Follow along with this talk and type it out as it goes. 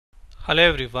Hello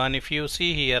everyone, if you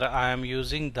see here I am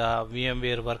using the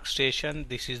VMware Workstation.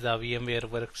 This is the VMware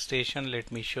Workstation.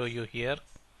 Let me show you here.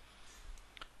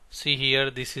 See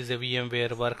here, this is a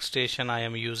VMware Workstation I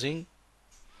am using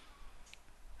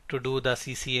to do the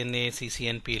CCNA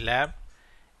CCNP lab.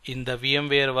 In the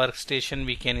VMware Workstation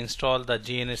we can install the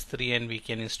JNS3 and we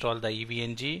can install the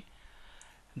EVNG.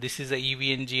 This is the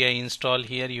EVNG I install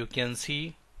here, you can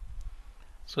see.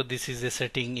 So this is the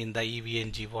setting in the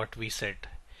EVNG what we set.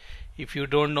 If you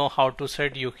don't know how to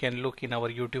set, you can look in our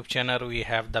YouTube channel. We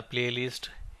have the playlist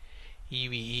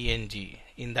EVENG.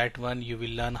 In that one you will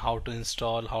learn how to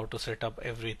install, how to set up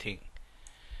everything.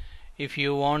 If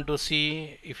you want to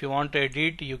see, if you want to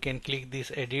edit, you can click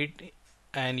this edit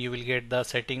and you will get the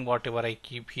setting whatever I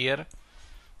keep here.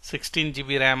 16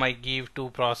 GB RAM I give, 2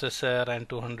 processor and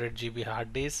 200 GB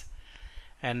hard disk,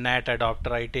 and NAT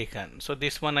adapter I taken. So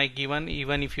this one I given.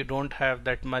 Even if you don't have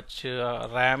that much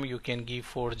RAM, you can give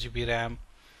 4 GB RAM,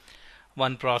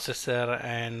 1 processor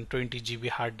and 20 GB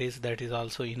hard disk. That is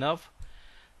also enough.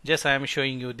 Just I am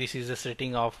showing you, this is the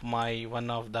setting of my one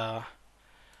of the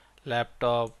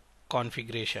laptop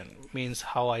configuration, means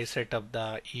how I set up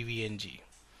the EVNG.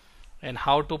 And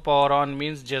how to power on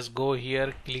means just go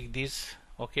here, click this.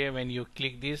 Okay, when you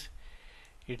click this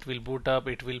it will boot up,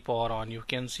 it will power on. You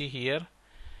can see here.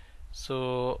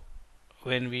 So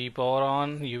when we power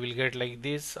on, you will get like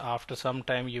this. After some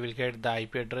time you will get the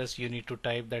IP address. You need to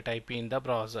type that IP in the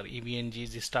browser.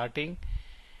 EVNG is starting.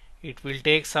 It will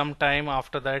take some time.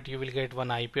 After that you will get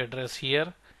one IP address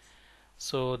here.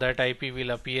 So that IP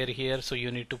will appear here. So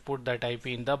you need to put that IP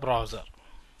in the browser.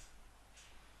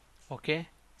 Okay.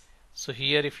 So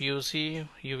here if you see,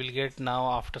 you will get now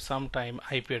after some time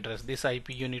IP address. This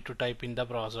IP you need to type in the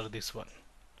browser, this one.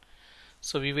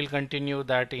 So we will continue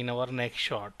that in our next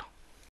shot.